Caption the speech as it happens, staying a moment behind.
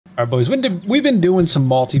All right, boys. We've been doing some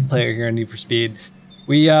multiplayer here in Need for Speed.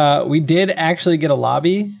 We did actually get a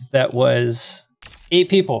lobby that was 8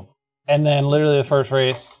 people, and then literally the first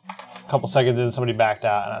race, a couple seconds in, somebody backed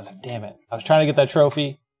out, and I was like, damn it! I was trying to get that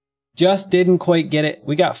trophy, just didn't quite get it.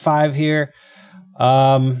 We got 5 here.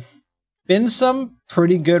 Been some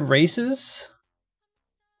pretty good races,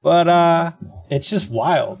 but it's just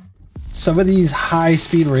wild. Some of these high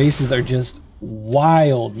speed races are just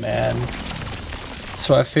wild, man.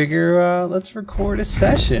 So I figure let's record a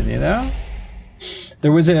session, you know?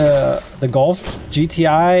 There was the Golf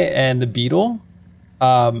GTI and the Beetle.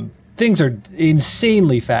 Things are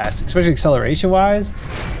insanely fast, especially acceleration wise,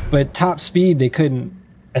 but top speed they couldn't.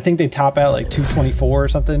 I think they top out like 224 or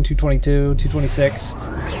something, 222, 226.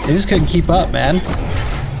 They just couldn't keep up, man.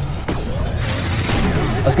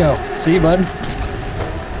 Let's go. See you, bud.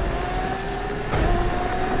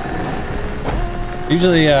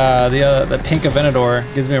 Usually the pink Aventador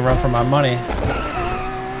gives me a run for my money.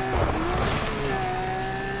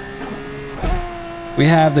 We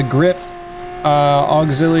have the grip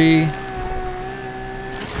auxiliary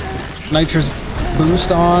nitrous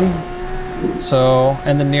boost on, so,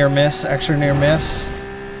 and the near miss, extra near miss.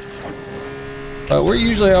 But we're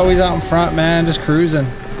usually always out in front, man, just cruising.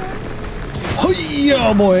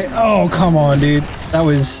 Oh boy! Oh, come on, dude. That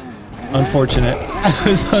was unfortunate. That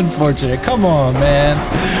was unfortunate. Come on, man.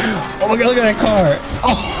 Oh my god, look at that car.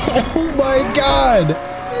 Oh my god.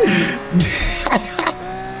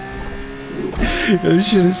 This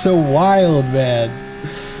shit is so wild, man.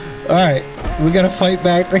 Alright, we gotta fight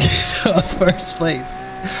back to get to first place.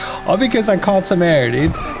 All because I caught some air,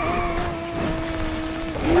 dude.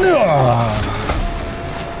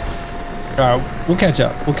 Alright, we'll catch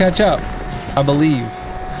up. We'll catch up. I believe.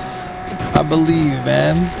 I believe,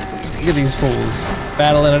 man. Look at these fools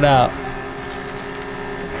battling it out.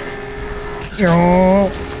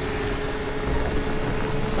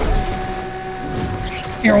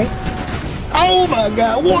 Oh my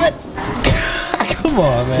god, what? Come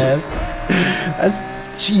on, man. That's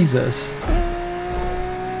Jesus.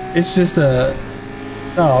 It's just a...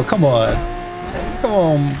 Oh, come on. Come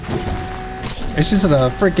on. It's just a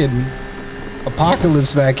freaking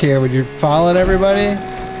apocalypse back here when you're following everybody.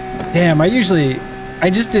 Damn, I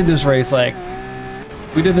just did this race like...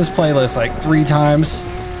 We did this playlist like 3 times.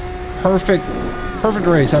 Perfect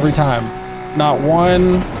race every time. Not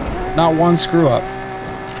one screw up.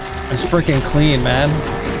 It's freaking clean, man.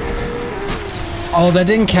 Oh, that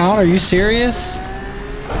didn't count? Are you serious?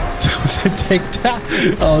 That was a takedown?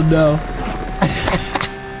 Oh no.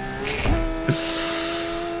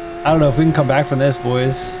 I don't know if we can come back from this,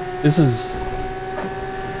 boys. This is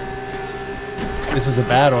a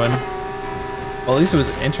bad one. Well, at least it was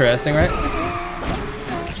interesting, right?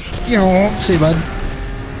 See, bud.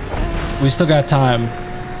 We still got time.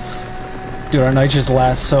 Dude, our nitrous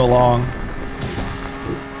lasts so long.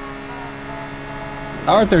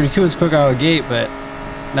 R32 is quick out of the gate, but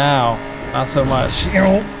now, not so much.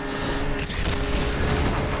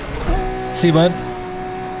 See, bud?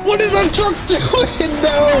 What is that truck doing?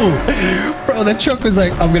 No! Bro, that truck was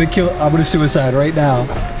like, I'm gonna suicide right now.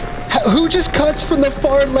 Who just cuts from the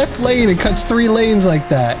far left lane and cuts 3 lanes like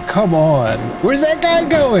that? Come on. Where's that guy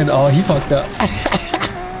going? Oh, he fucked up.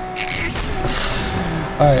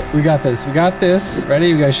 Alright, we got this. We got this.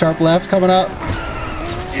 Ready? We got a sharp left coming up.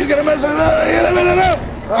 He's gonna mess it up.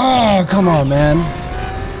 Oh, come on, man.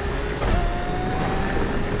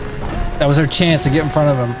 That was our chance to get in front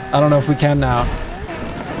of him. I don't know if we can now.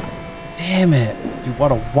 Damn it. Dude,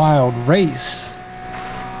 what a wild race.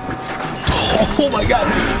 Oh my god.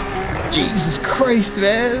 Jesus Christ,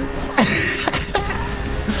 man.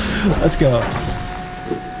 Let's go.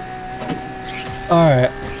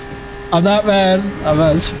 Alright. I'm not mad. I'm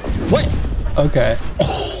not. What? Okay.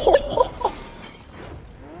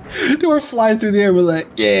 Dude, we're flying through the air. We're like,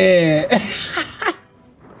 yeah.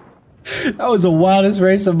 That was the wildest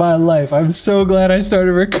race of my life. I'm so glad I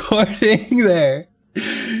started recording there.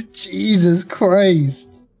 Jesus Christ.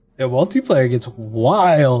 Yeah, multiplayer gets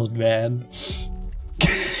wild, man.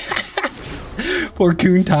 Poor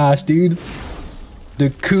Countach, dude. The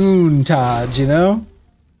Countach, you know?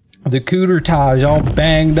 The Countach all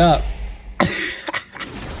banged up.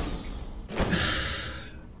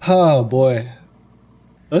 Oh, boy.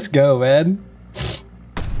 Let's go, man.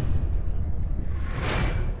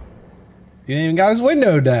 He ain't even got his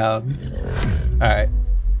window down. Alright.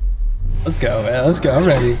 Let's go, man. Let's go. I'm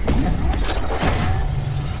ready.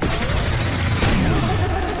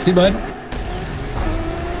 See, bud?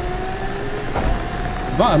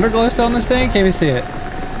 Is my underglow still on this thing? Can't even see it.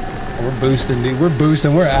 Oh, we're boosting, dude. We're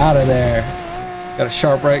boosting. We're out of there. Got a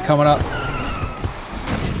sharp right coming up.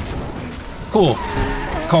 Cool.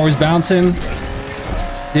 Car was bouncing.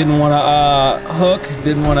 Didn't want to hook.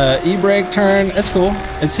 Didn't want to e-brake turn. It's cool.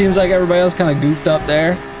 It seems like everybody else kind of goofed up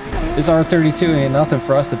there. This R32 ain't nothing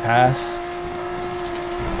for us to pass.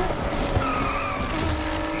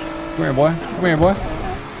 Come here, boy. Come here, boy.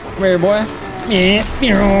 Come here, boy. Yeah.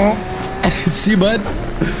 See, bud?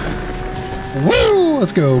 Woo!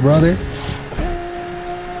 Let's go, brother.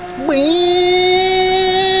 We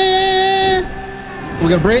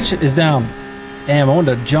got a bridge. It's down. Damn, I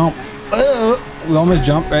wanted to jump. We almost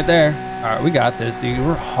jumped right there. All right, we got this, dude.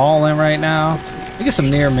 We're hauling right now. We get some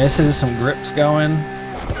near misses, some grips going.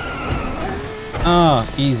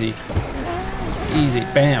 Easy. Easy.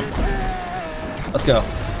 Bam. Let's go.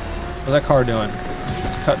 What's that car doing?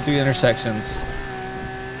 Cut through intersections.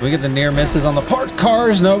 Do we get the near misses on the parked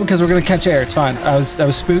cars? No, because we're gonna catch air. It's fine. That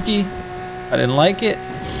was spooky. I didn't like it.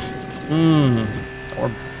 Or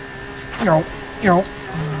oh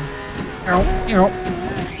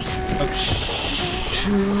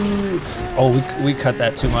shoot. Oh, we cut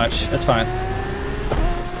that too much. That's fine.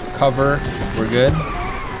 Cover. We're good.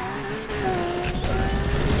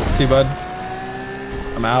 See, bud?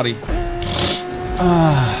 I'm outie.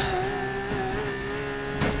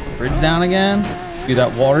 Bridge down again. Do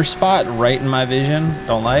that water spot right in my vision.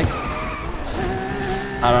 Don't like.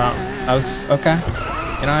 I don't know. I was okay.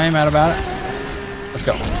 You know, I ain't mad about it. Let's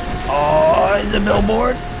go. Oh, the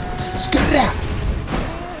billboard. Scoot it out.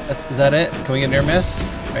 Is that it? Can we get near miss?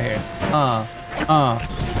 Right here. No?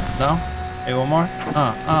 Maybe one more?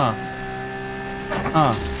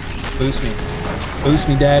 Boost me. Boost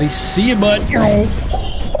me, daddy. See you, bud.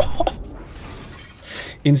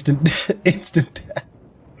 Instant death.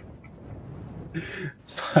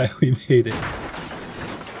 It's fine, we made it.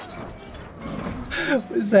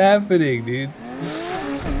 What's happening, dude?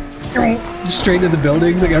 Straight to the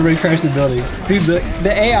buildings, like everybody crashed the buildings. Dude,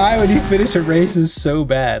 the AI when you finish a race is so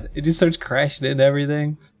bad. It just starts crashing into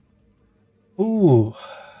everything. Ooh.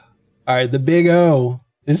 Alright, the big O.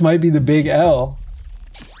 This might be the big L.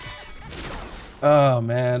 Oh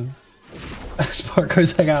man. Spark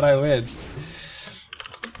goes, I got, I win.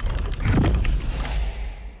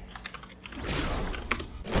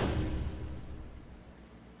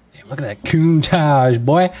 Damn, look at that Countach,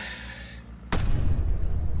 boy.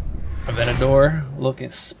 Aventador looking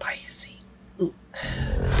spicy. Ooh.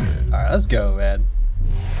 All right, let's go, man.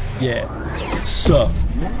 Yeah. Sup?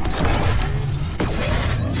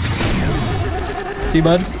 See,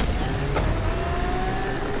 bud?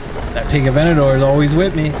 That pink Aventador is always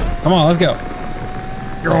with me. Come on, let's go.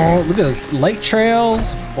 Oh, look at those light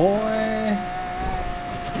trails, boy.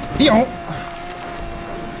 Give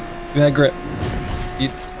me that grip.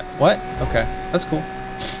 What? Okay, that's cool.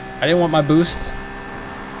 I didn't want my boost.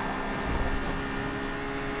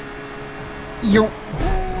 Yo.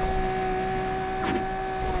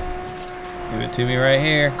 Give it to me right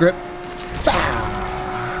here. Grip.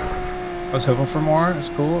 I was hoping for more. It's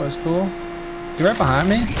cool. It's cool. You're right behind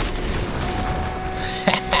me.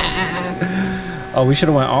 Oh, we should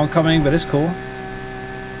have went oncoming, but it's cool.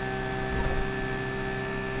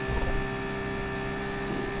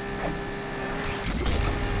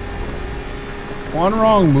 One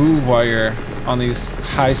wrong move while you're on these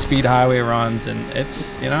high-speed highway runs, and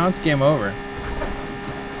it's, you know, it's game over.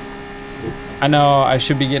 I know I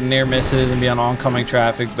should be getting near misses and be on oncoming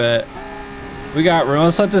traffic, but we got room.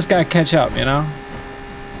 Let's let this guy catch up, you know?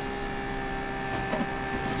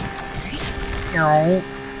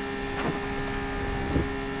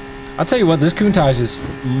 I'll tell you what, this Countach is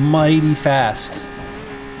mighty fast.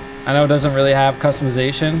 I know it doesn't really have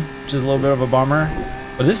customization, which is a little bit of a bummer,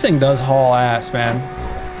 but this thing does haul ass, man.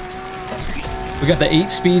 We got the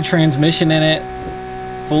 8-speed transmission in it,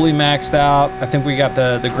 fully maxed out. I think we got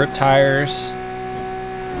the grip tires.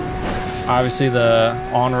 Obviously the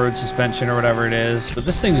on-road suspension or whatever it is, but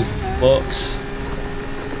this thing just books.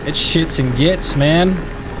 It shits and gets, man.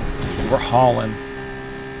 We're hauling.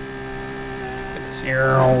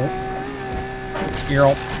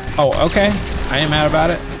 Oh, okay. I ain't mad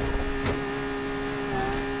about it.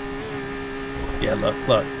 Yeah, look.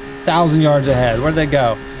 1,000 yards ahead. Where'd they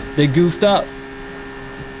go? They goofed up.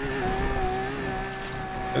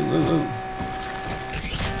 Ooh.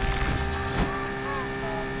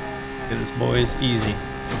 Get this, boys. Easy.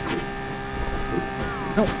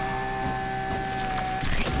 No.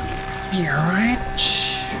 You alright?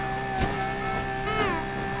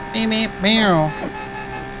 Meow.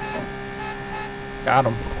 Got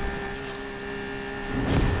him.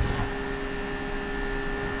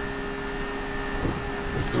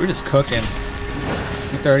 We're just cooking.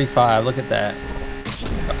 235. Look at that.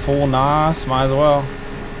 A full NOS. Might as well.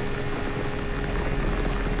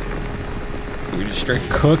 we just straight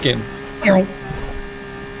cooking.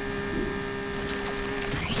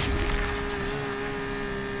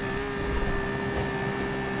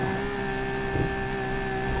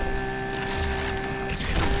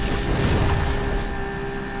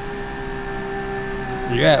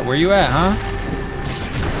 Where you at? Where you at, huh?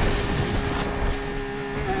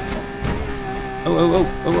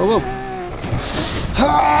 Oh.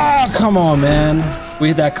 Ah, come on, man. We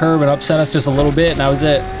hit that curb and upset us just a little bit, and that was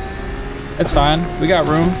it. That's fine. We got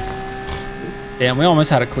room. Damn, we almost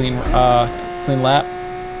had a clean lap.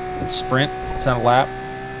 Sprint. It's not a lap.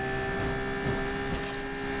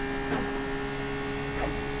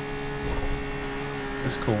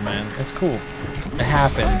 It's cool, man. It's cool. It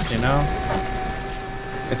happens, you know?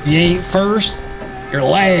 If you ain't first, you're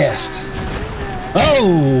last.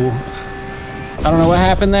 Oh! I don't know what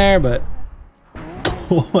happened there, but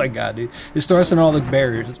oh my god, dude. It's thrusting all the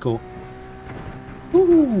barriers. It's cool.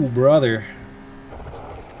 Ooh, brother.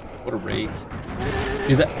 What a race.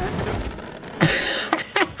 Dude, that...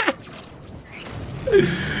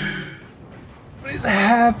 What is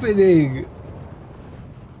happening?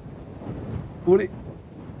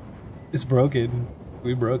 It's broken.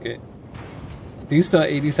 We broke it. He's still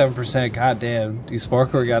 87%. God damn. Dude,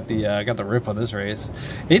 Sparkler got the rip on this race.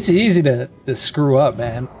 It's easy to screw up,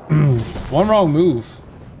 man. One wrong move.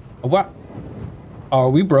 What? Are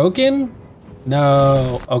we broken?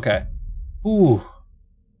 No. Okay. Ooh.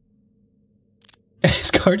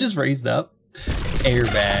 His car just raised up.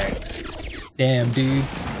 Airbags. Damn, dude.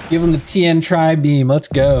 Give him the TN Tri-Beam. Let's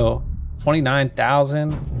go.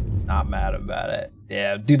 29,000. Not mad about it.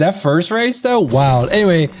 Yeah, dude, that first race, though? Wild.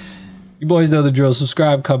 Anyway, you boys know the drill.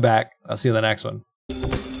 Subscribe, come back. I'll see you in the next one.